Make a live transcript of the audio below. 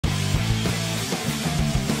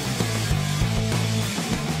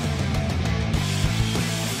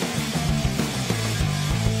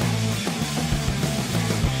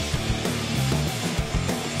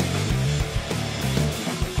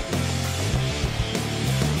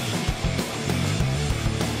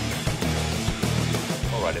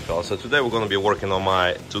So today we're going to be working on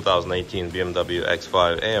my 2018 BMW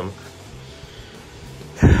X5 M.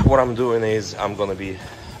 What I'm doing is I'm going to be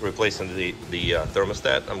replacing the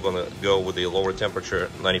thermostat. I'm going to go with the lower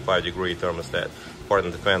temperature 95-degree thermostat.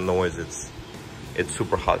 Pardon the fan noise, it's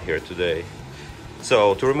super hot here today.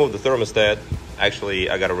 So to remove the thermostat,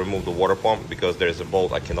 actually I got to remove the water pump because there's a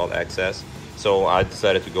bolt I cannot access. So I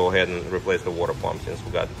decided to go ahead and replace the water pump since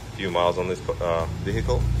we got a few miles on this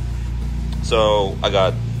vehicle. So I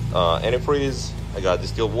got antifreeze, I got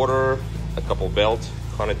distilled water, a couple belts,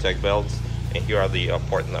 Conitec belts, and here are the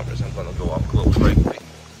part numbers. I'm gonna go up close right quick.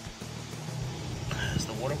 There's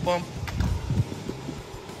the water pump,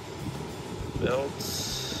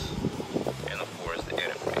 belts, and of course the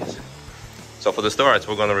antifreeze. So for the starts,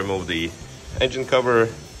 we're gonna remove the engine cover,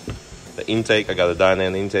 the intake. I got a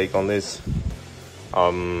Dynan intake on this.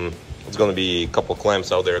 It's gonna be a couple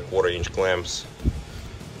clamps out there, 1/4-inch clamps,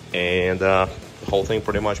 and the whole thing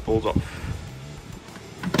pretty much pulls off.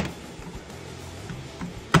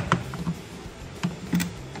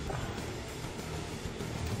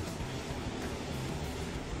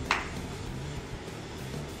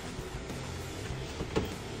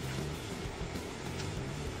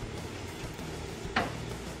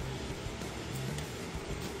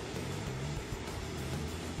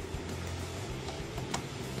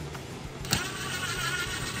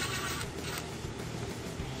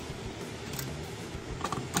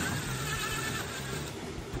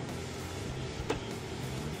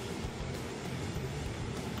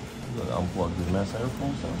 Unplug the mass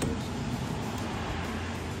airflow sensors.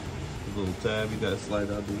 The little tab you gotta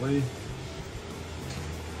slide out the way.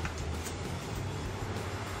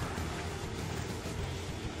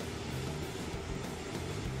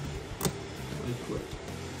 Really quick.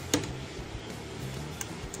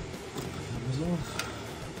 This off.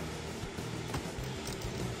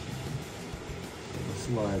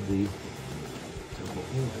 Slide the turbo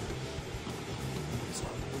inlet.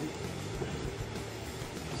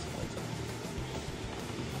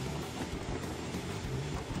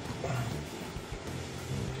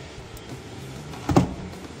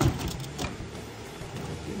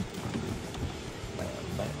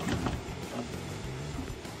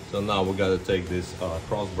 So now we got to take this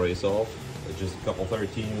cross brace off. It's just a couple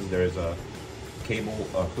 13s. There's a cable,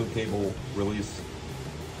 hood cable release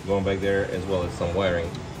going back there, as well as some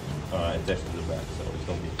wiring attached to the back. So it's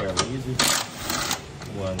going to be fairly easy.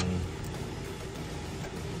 One,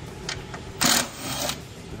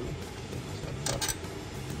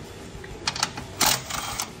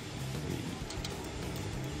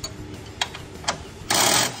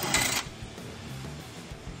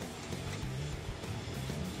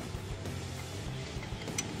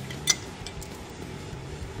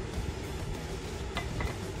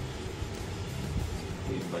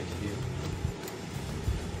 right here.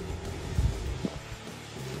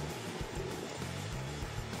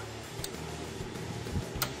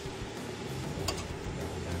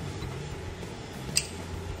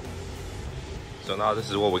 So now this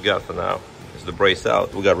is what we got for now. It's the brace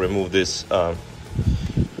out. We got to remove this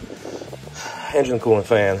engine cooling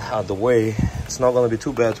fan out the way. It's not going to be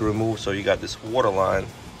too bad to remove. So you got this water line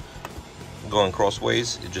going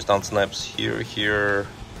crossways. It just unsnaps here, here,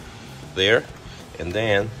 there. And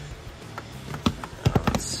then,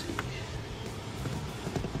 let's see,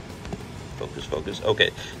 focus.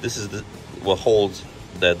 Okay, this is what holds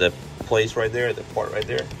the place right there. The part right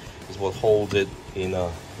there is what holds it in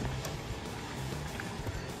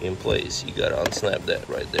place. You gotta unsnap that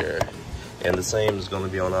right there, and the same is gonna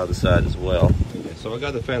be on the other side as well. Okay, so I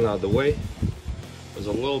got the fan out of the way. It was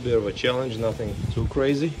a little bit of a challenge, nothing too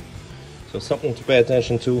crazy. So something to pay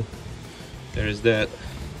attention to. There's that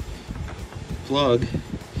plug,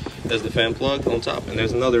 there's the fan plug on top, and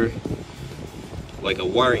there's another, like a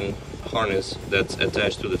wiring harness that's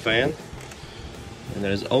attached to the fan. And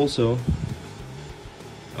there's also,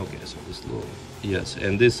 okay, so this little, yes,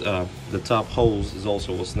 and this the top hose is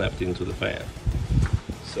also what snapped into the fan.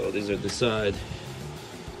 So these are the side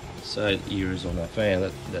ears on that fan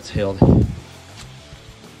that's held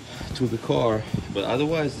to the car, but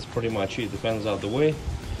otherwise it's pretty much it. The fan's out the way.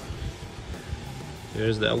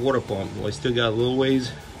 There's that water pump. Well, I still got a little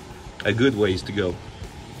ways, a good ways to go.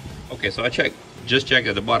 Okay, so I just checked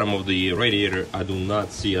at the bottom of the radiator. I do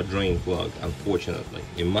not see a drain plug, unfortunately.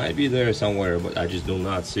 It might be there somewhere, but I just do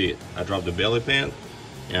not see it. I dropped the belly pan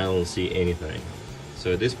and I don't see anything.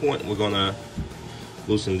 So at this point, we're gonna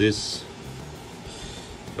loosen this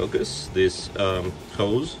this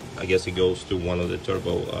hose. I guess it goes to one of the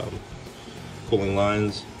turbo cooling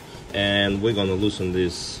lines, and we're gonna loosen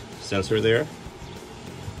this sensor there,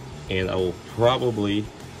 and I will probably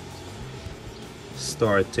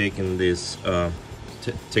start taking this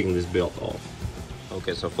belt off.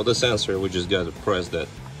 Okay, so for the sensor, we just got to press that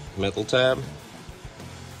metal tab,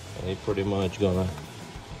 and it pretty much gonna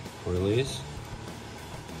release.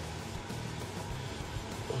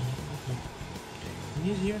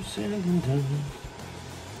 Easier said than done.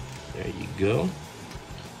 There you go.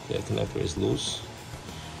 That connector is loose.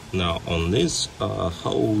 Now on this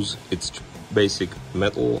hose, it's basic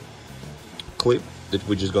metal clip that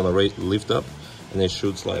we're just gonna lift up, and it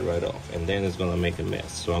should slide right off, and then it's gonna make a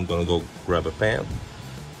mess. So I'm gonna go grab a pan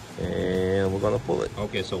and we're gonna pull it.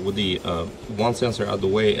 Okay, so with the one sensor out the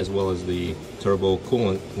way, as well as the turbo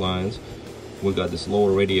coolant lines, we got this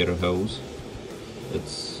lower radiator hose.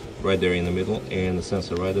 It's right there in the middle, and the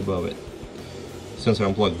sensor right above it. Sensor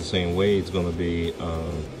unplugged the same way. It's gonna be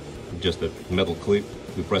just a metal clip.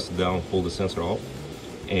 We press it down, pull the sensor off,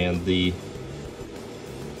 and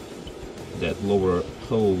that lower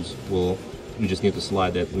hose you just need to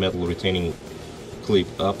slide that metal retaining clip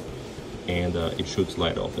up, and it should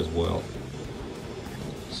slide off as well.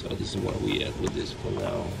 So this is where we at with this for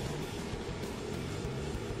now.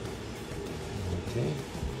 Okay,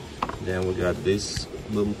 then we got this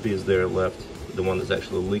little piece there left, the one that's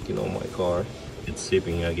actually leaking on my car. It's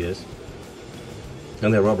seeping, I guess.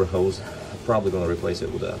 And that rubber hose, I'm probably gonna replace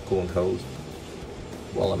it with a coolant hose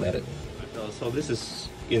while I'm at it. So this is,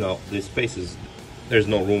 the spaces, there's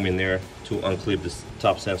no room in there to unclip this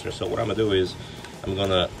top sensor. So what I'm gonna do is I'm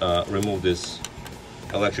gonna remove this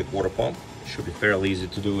electric water pump. It should be fairly easy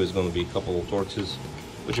to do. It's gonna be a couple of Torxes,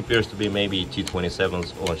 which appears to be maybe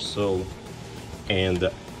T27s or so, and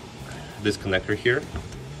this connector here,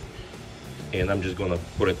 and I'm just gonna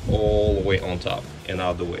put it all the way on top and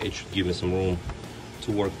out of the way. It should give me some room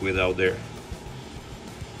to work with out there.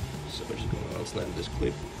 So we're just gonna unsnap this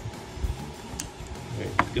clip. There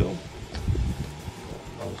you go.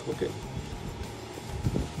 Unhook it.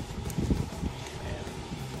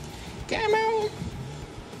 Come on!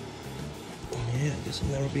 Yeah, I guess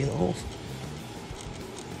I'm never being off.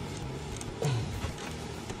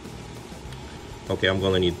 Okay, I'm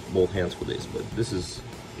gonna need both hands for this, but this is,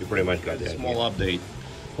 you pretty much got that. Small update.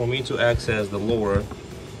 For me to access the lower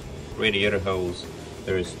radiator hose,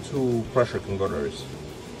 there is two pressure converters.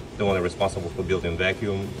 The one responsible for built-in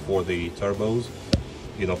vacuum for the turbos,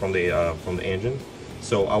 from the engine.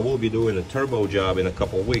 So I will be doing a turbo job in a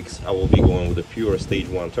couple of weeks. I will be going with the pure stage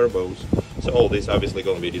 1 turbos. So all this obviously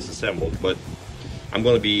going to be disassembled, but I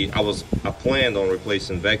planned on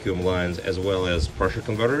replacing vacuum lines as well as pressure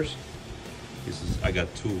converters. I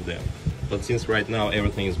got two of them, but since right now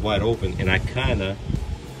everything is wide open, and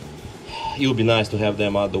it would be nice to have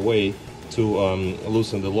them out the way to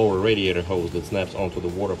loosen the lower radiator hose that snaps onto the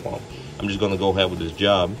water pump. I'm just gonna go ahead with this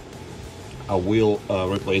job. I will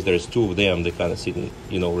replace, there's two of them, they kind of sit in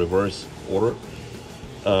reverse order.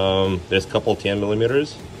 There's a couple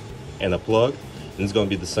 10mm and a plug, and it's gonna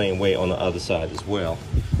be the same way on the other side as well.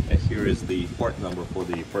 And here is the part number for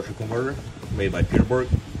the pressure converter, made by Peterburg.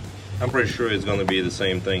 I'm pretty sure it's gonna be the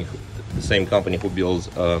same thing, the same company who builds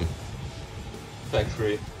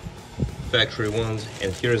factory ones.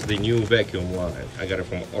 And here's the new vacuum line. I got it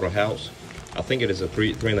from Auto House. I think it is a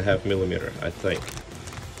 3.5mm, I think.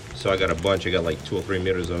 So I got a bunch. I got like 2 or 3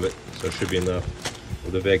 meters of it, so it should be enough for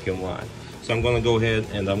the vacuum line. So I'm gonna go ahead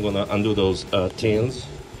and I'm gonna undo those tins.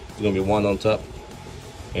 There's gonna be one on top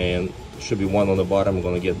and should be one on the bottom. I'm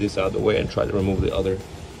gonna get this out of the way and try to remove the other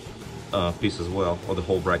piece as well, or the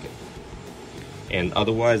whole bracket. And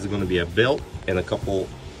otherwise, there's gonna be a belt and a couple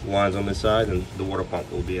lines on this side, and the water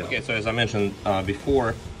pump will be out. Okay, so as I mentioned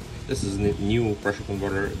before, this is the new pressure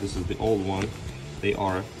converter. This is the old one. They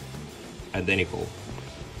are identical.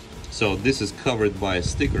 So this is covered by a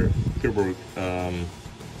sticker. Peterburg,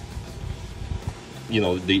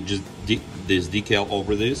 they just this decal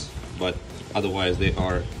over this, but otherwise they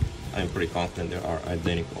are, I'm pretty confident they are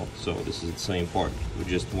identical. So this is the same part with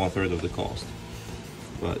just 1/3 of the cost.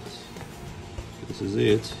 But this is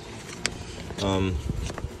it.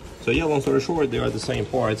 So yeah, long story short, they are the same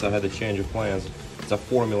parts. I had to change of plans. It's a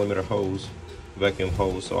 4mm hose, vacuum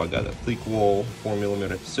hose. So I got a thick wall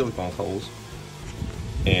 4mm silicone hose,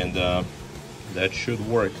 and that should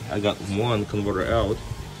work. I got one converter out,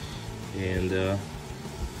 and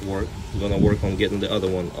I'm gonna work on getting the other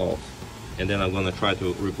one off, and then I'm gonna try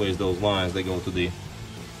to replace those lines. They go to the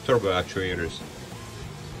turbo actuators,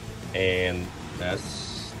 and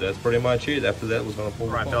that's pretty much it. After that, we're gonna pull.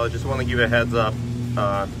 All right, fellas, just want to give you a heads up.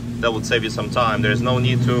 That would save you some time. There's no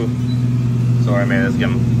need to. Sorry, man. It's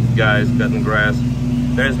getting guys cutting grass.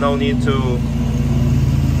 There's no need to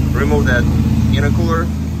remove that intercooler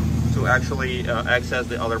to to actually access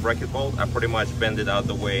the other bracket bolt, I pretty much bend it out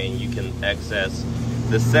the way, and you can access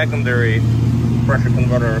the secondary pressure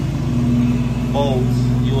converter bolts.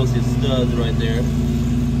 You will see studs right there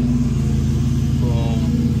from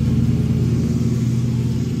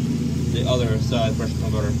the other side pressure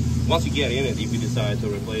converter. Once you get in it, if you decide to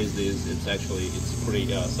replace this, it's pretty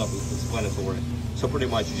self-explanatory. So pretty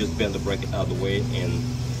much you just bend the bracket out of the way and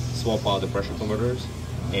swap out the pressure converters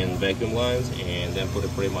and vacuum lines, and then put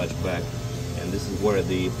it pretty much back. And this is where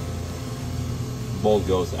the bolt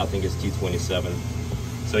goes. I think it's T27.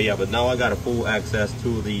 So yeah, but now I got a full access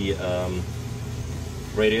to the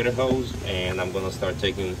radiator hose, and I'm gonna start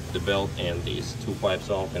taking the belt and these two pipes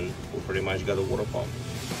off, and we pretty much got a water pump.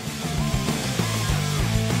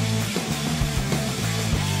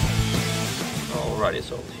 Alrighty,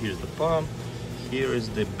 so here's the pump. Here is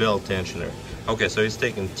the belt tensioner. Okay, so it's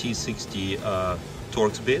taking T60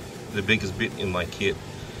 Torx bit, the biggest bit in my kit,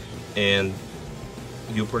 and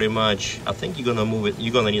you pretty much, I think you're gonna move it.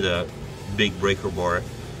 You're gonna need a big breaker bar,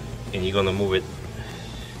 and you're gonna move it,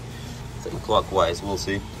 I think, clockwise. We'll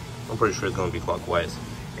see. I'm pretty sure it's gonna be clockwise,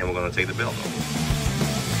 and we're gonna take the belt off.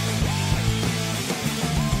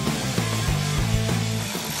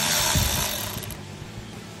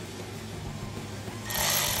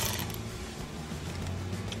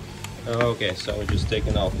 Okay, so we're just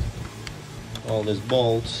taking off all these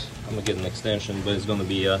bolts. I'm gonna get an extension, but it's gonna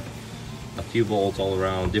be a few bolts all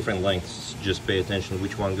around, different lengths. Just pay attention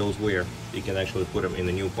which one goes where. You can actually put them in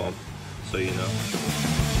the new pump, so you know.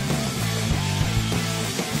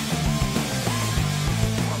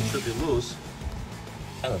 Pump should be loose.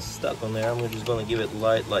 Kind of stuck on there. I'm just gonna give it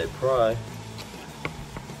light pry.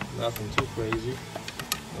 Nothing too crazy.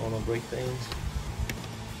 Don't wanna break things.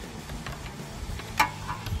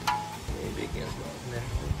 Maybe against that neck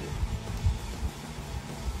a little bit.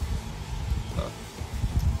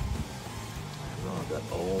 No, I got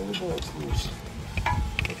all the bolts loose.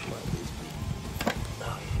 Which might be.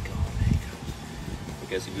 Oh, here you go. There you go. I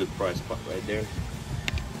guess a good price spot right there.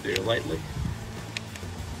 Very lightly.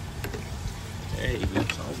 There you go.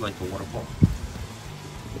 Sounds like a water pump.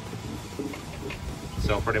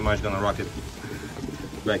 So pretty much gonna rock it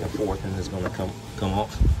back and forth, and it's gonna come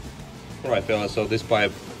off. All right, fellas. So this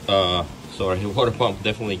pipe, sorry, water pump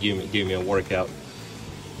definitely gave me a workout.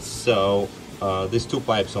 So these two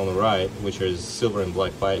pipes on the right, which are silver and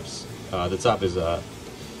black pipes, the top is the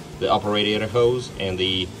upper radiator hose, and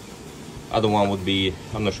the other one would be,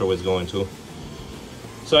 I'm not sure where it's going to.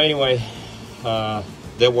 So anyway,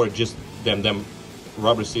 they were just them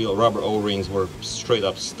rubber O-rings were straight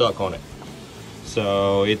up stuck on it.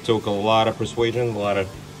 So it took a lot of persuasion, a lot of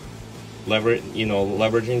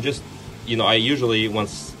leveraging. Just, I usually,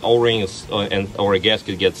 once O-ring or a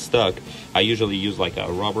gasket gets stuck, I usually use like a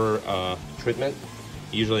rubber treatment.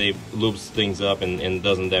 Usually lubes things up and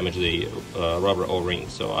doesn't damage the rubber O-ring.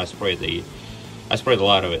 So I sprayed a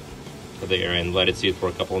lot of it there and let it sit for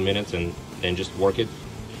a couple of minutes, and then just work it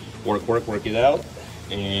out.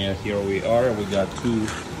 And here we are. We got two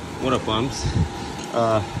water pumps.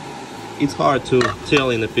 It's hard to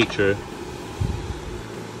tell in the picture.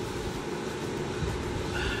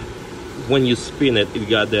 When you spin it, it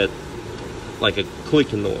got that like a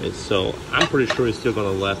clicking noise. So I'm pretty sure it's still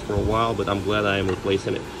gonna last for a while, but I'm glad I am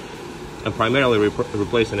replacing it. I'm primarily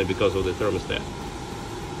replacing it because of the thermostat,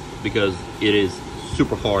 because it is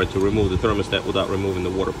super hard to remove the thermostat without removing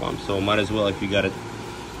the water pump. So might as well, if you got it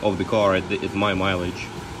off the car at my mileage,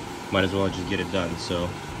 might as well just get it done. So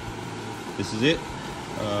this is it.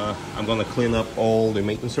 I'm gonna clean up all the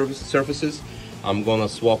maintenance surfaces. I'm gonna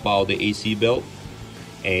swap out the AC belt,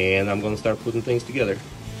 and I'm gonna start putting things together.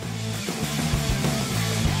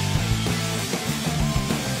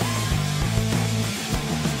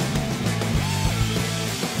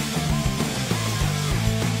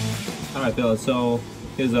 Alright fellas, so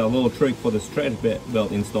here's a little trick for the stretch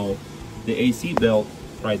belt install. The AC belt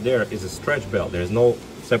right there is a stretch belt. There's no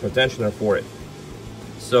separate tensioner for it.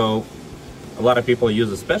 So a lot of people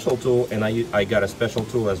use a special tool, and I got a special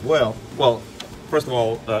tool as well. Well, first of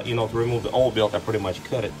all, to remove the old belt, I pretty much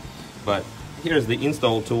cut it. But here's the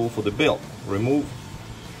install tool for the belt. Remove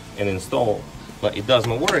and install. But it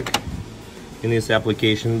doesn't work in this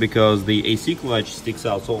application because the AC clutch sticks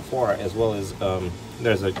out so far, as well as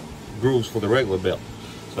there's a grooves for the regular belt.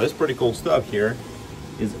 So this pretty cool stuff here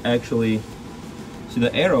is actually, see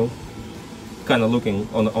the arrow kind of looking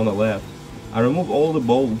on the left. I remove all the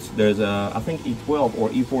bolts. There's a, I think E12 or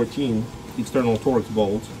E14 external Torx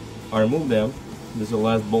bolts. I remove them. This is the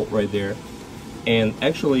last bolt right there. And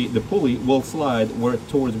actually the pulley will slide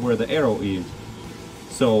towards where the arrow is.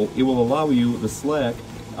 So it will allow you the slack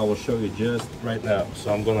I will show you just right now.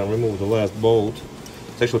 So I'm gonna remove the last bolt.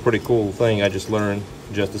 It's actually a pretty cool thing I just learned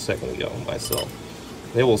just a second ago myself.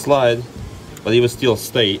 It will slide, but it will still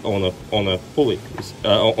stay on a pulley,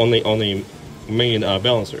 on the main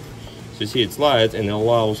balancer. So you see it slides and it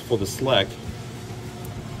allows for the slack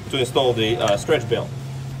to install the stretch belt.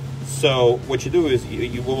 So what you do is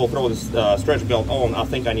you will throw this stretch belt on. I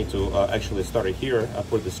think I need to actually start it here. I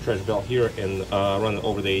put the stretch belt here and run it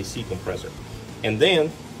over the AC compressor. And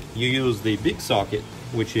then you use the big socket,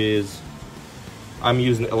 which is, I'm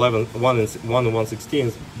using 1 and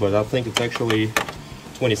 1/16, but I think it's actually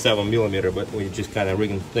 27 millimeter, but we're just kind of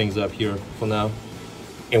rigging things up here for now.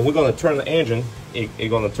 And we're gonna turn the engine, it's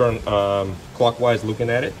gonna turn clockwise looking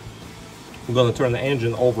at it. We're gonna turn the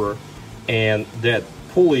engine over, and that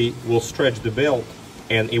pulley will stretch the belt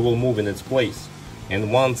and it will move in its place.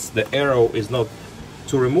 And once the arrow is not,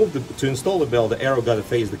 to install the belt, the arrow gotta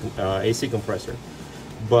face the AC compressor.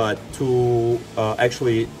 But to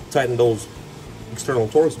actually tighten those external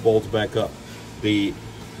Torx bolts back up, the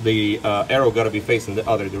arrow gotta be facing the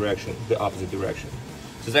other direction, the opposite direction.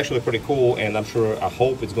 So it's actually pretty cool, and I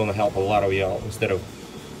hope it's gonna help a lot of y'all. Instead of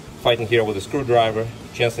fighting here with a screwdriver,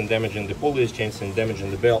 chancing damaging the pulleys, chancing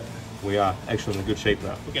damaging the belt, we are actually in good shape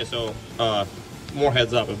now. Okay, so more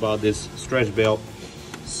heads up about this stretch belt.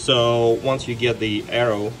 So once you get the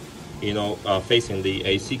arrow, facing the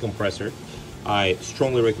AC compressor, I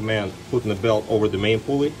strongly recommend putting the belt over the main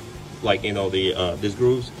pulley, like these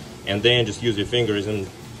grooves, and then just use your fingers, and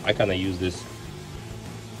I kind of use this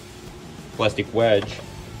plastic wedge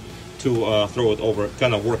to throw it over,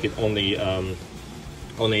 kind of work it on the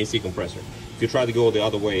AC compressor. If you try to go the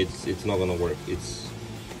other way, it's not gonna work.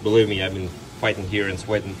 Believe me, I've been fighting here and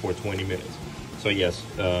sweating for 20 minutes. So yes,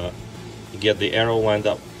 you get the arrow lined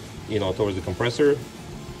up, towards the compressor.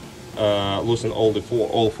 Loosen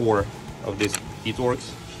all four of these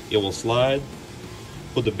E-Torx. It will slide.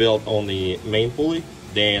 Put the belt on the main pulley,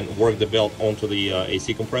 then work the belt onto the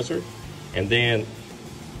AC compressor, and then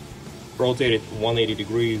rotate it 180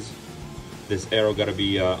 degrees. This arrow gotta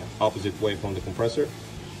be opposite way from the compressor,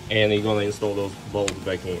 and you're gonna install those bolts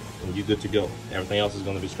back in, and you're good to go. Everything else is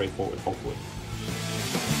gonna be straightforward, hopefully.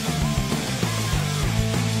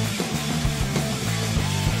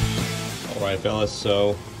 All right, fellas,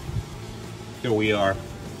 so here we are.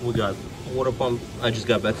 We got water pump. I just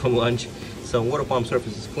got back from lunch, so water pump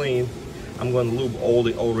surface is clean. I'm going to lube all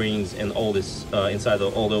the O-rings and all this inside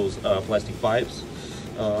of all those plastic pipes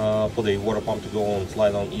for the water pump to go on,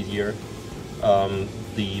 slide on easier.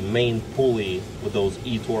 The main pulley with those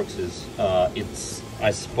E-Torxes,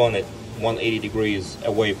 I spun it 180 degrees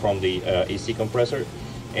away from the AC compressor,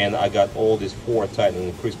 and I got all these four tightened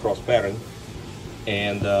in crisscross pattern.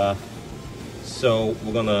 And so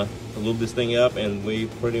we're gonna lube this thing up, and we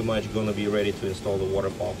pretty much gonna be ready to install the water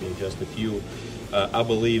pump in just a few. I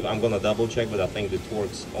believe I'm gonna double check, but I think the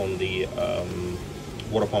Torx on the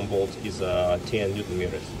water pump bolts is 10 Newton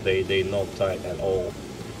meters. They not tight at all,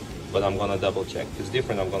 but I'm gonna double check. If it's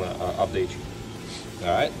different, I'm gonna update you.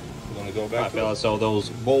 All right, I'm gonna go back. Fellas, so those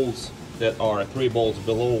bolts that are 3 bolts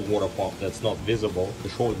below water pump, that's not visible, the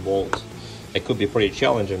short bolts, it could be pretty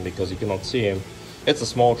challenging because you cannot see them. It's a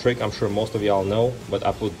small trick, I'm sure most of y'all know, but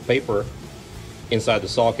I put paper inside the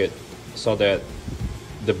socket so that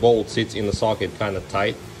the bolt sits in the socket kind of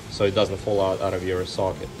tight, so it doesn't fall out of your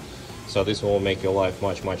socket. So this will make your life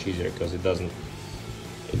much easier because it doesn't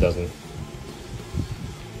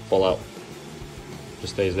fall out,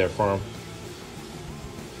 just stays there firm.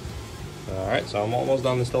 All right, so I'm almost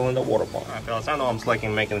done installing the water pump. All right, fellas, I know I'm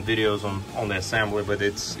slacking making videos on the assembly, but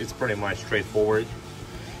it's pretty much straightforward.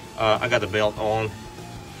 I got the belt on.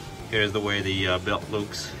 Here's the way the belt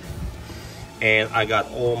looks, and I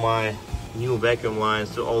got all my new vacuum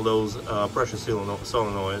lines to all those pressure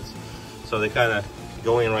solenoids, so they kind of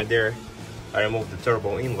go in right there. I removed the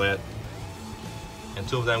turbo inlet, and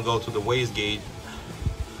 2 of them go to the wastegate,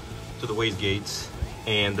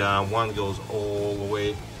 and one goes all the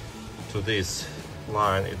way to this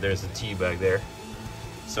line. There's a T back there.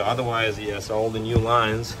 So otherwise, yes, all the new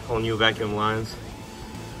lines, all new vacuum lines,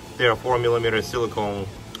 they are 4mm silicone,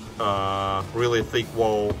 really thick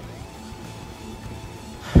wall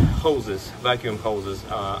hoses, vacuum hoses.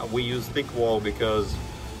 We use thick wall because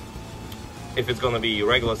if it's going to be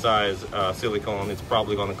regular size silicone, it's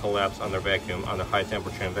probably going to collapse under vacuum, under high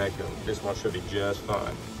temperature and vacuum. This one should be just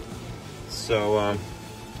fine. So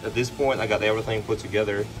at this point, I got everything put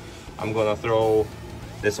together. I'm going to throw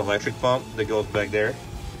this electric pump that goes back there,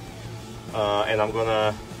 and I'm going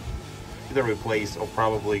to either replace or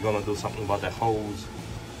probably going to do something about the hose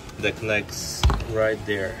that connects right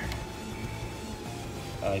there.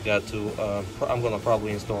 I got to, I'm gonna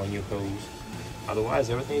probably install a new hose. Otherwise,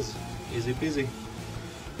 everything's easy peasy.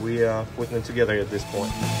 We are putting it together at this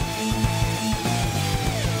point.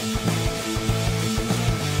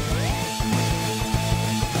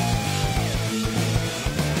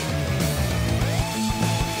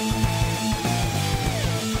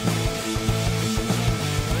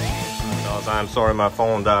 I'm sorry, my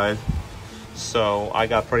phone died. So I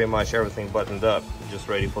got pretty much everything buttoned up, just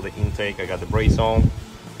ready for the intake. I got the brace on,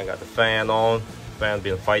 I got the fan on. Fan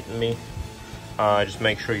been fighting me. Just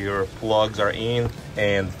make sure your plugs are in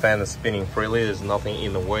and the fan is spinning freely. There's nothing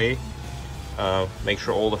in the way. Make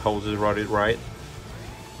sure all the hoses are routed right.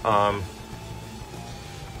 I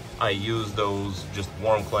use those just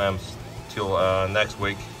warm clamps till next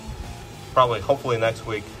week. Hopefully next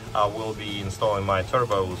week I will be installing my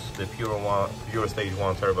turbos, the pure stage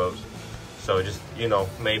 1 turbos. So just, you know,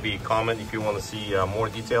 maybe comment if you want to see a more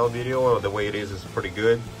detailed video, or the way it is pretty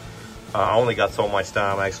good. I only got so much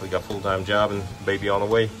time. I actually got full-time job and baby on the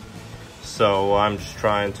way. So I'm just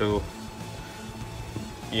trying to,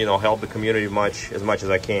 you know, help the community as much as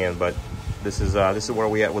I can. But this is where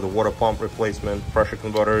we at with the water pump replacement, pressure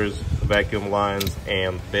converters, vacuum lines,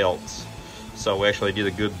 and belts. So we actually did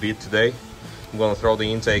a good bit today. I'm gonna throw the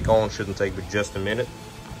intake on, shouldn't take but just a minute.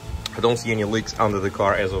 I don't see any leaks under the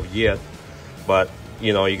car as of yet, but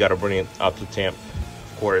you know, you gotta bring it up to temp,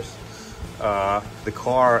 of course. The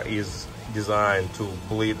car is designed to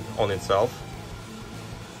bleed on itself,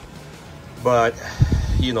 but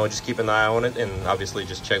you know, just keep an eye on it, and obviously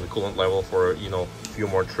just check the coolant level for, you know, a few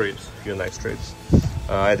more trips, a few next trips.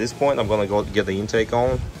 At this point, I'm gonna go get the intake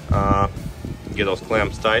on, get those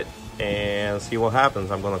clamps tight, and see what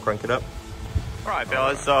happens. I'm gonna crank it up. All right,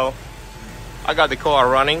 fellas, so I got the car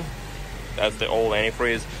running. That's the old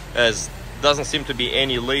antifreeze. Doesn't seem to be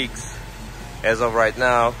any leaks as of right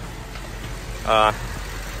now.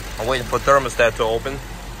 I'm waiting for thermostat to open,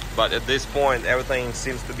 but at this point everything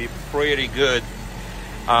seems to be pretty good.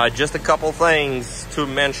 Just a couple things to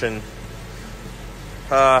mention.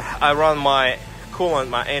 I run my coolant,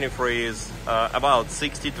 my antifreeze, about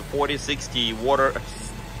 60 to 40, 60 water,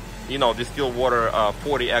 you know, distilled water,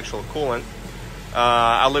 40 actual coolant.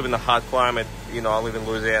 I live in a hot climate, you know, I live in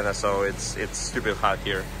Louisiana, so it's stupid hot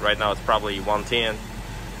here. Right now it's probably 110.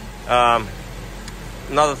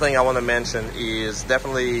 Another thing I want to mention is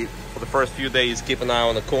definitely for the first few days, keep an eye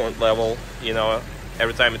on the coolant level. You know,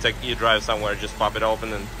 every time you drive somewhere, just pop it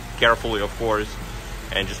open, and carefully, of course,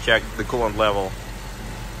 and just check the coolant level.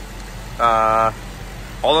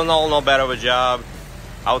 All in all, not bad of a job.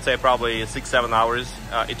 I would say probably 6-7 hours.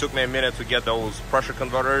 It took me a minute to get those pressure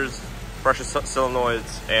converters, pressure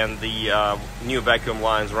solenoids, and the new vacuum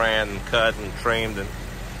lines ran and cut and trimmed, and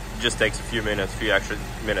it just takes a few extra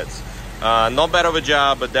minutes. Not bad of a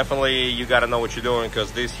job, but definitely you got to know what you're doing,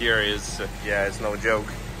 because this here is, yeah, it's no joke.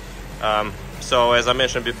 So as I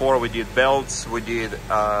mentioned before, we did belts, we did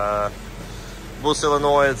blue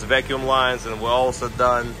solenoids, vacuum lines, and we also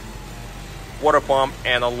done water pump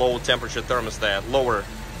and a lower temperature thermostat.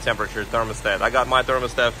 I got my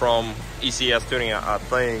thermostat from ECS Tuning, I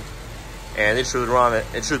think, and it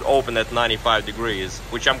should open at 95 degrees,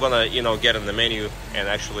 which I'm gonna, you know, get in the menu and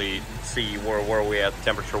actually see where we at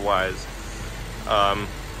temperature wise.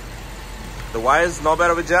 The wise, not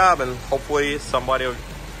bad of a job, and hopefully someone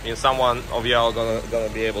of y'all gonna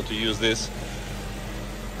be able to use this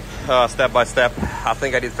step by step. I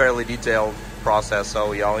think I did fairly detailed process,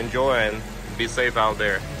 so y'all enjoy and be safe out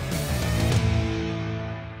there.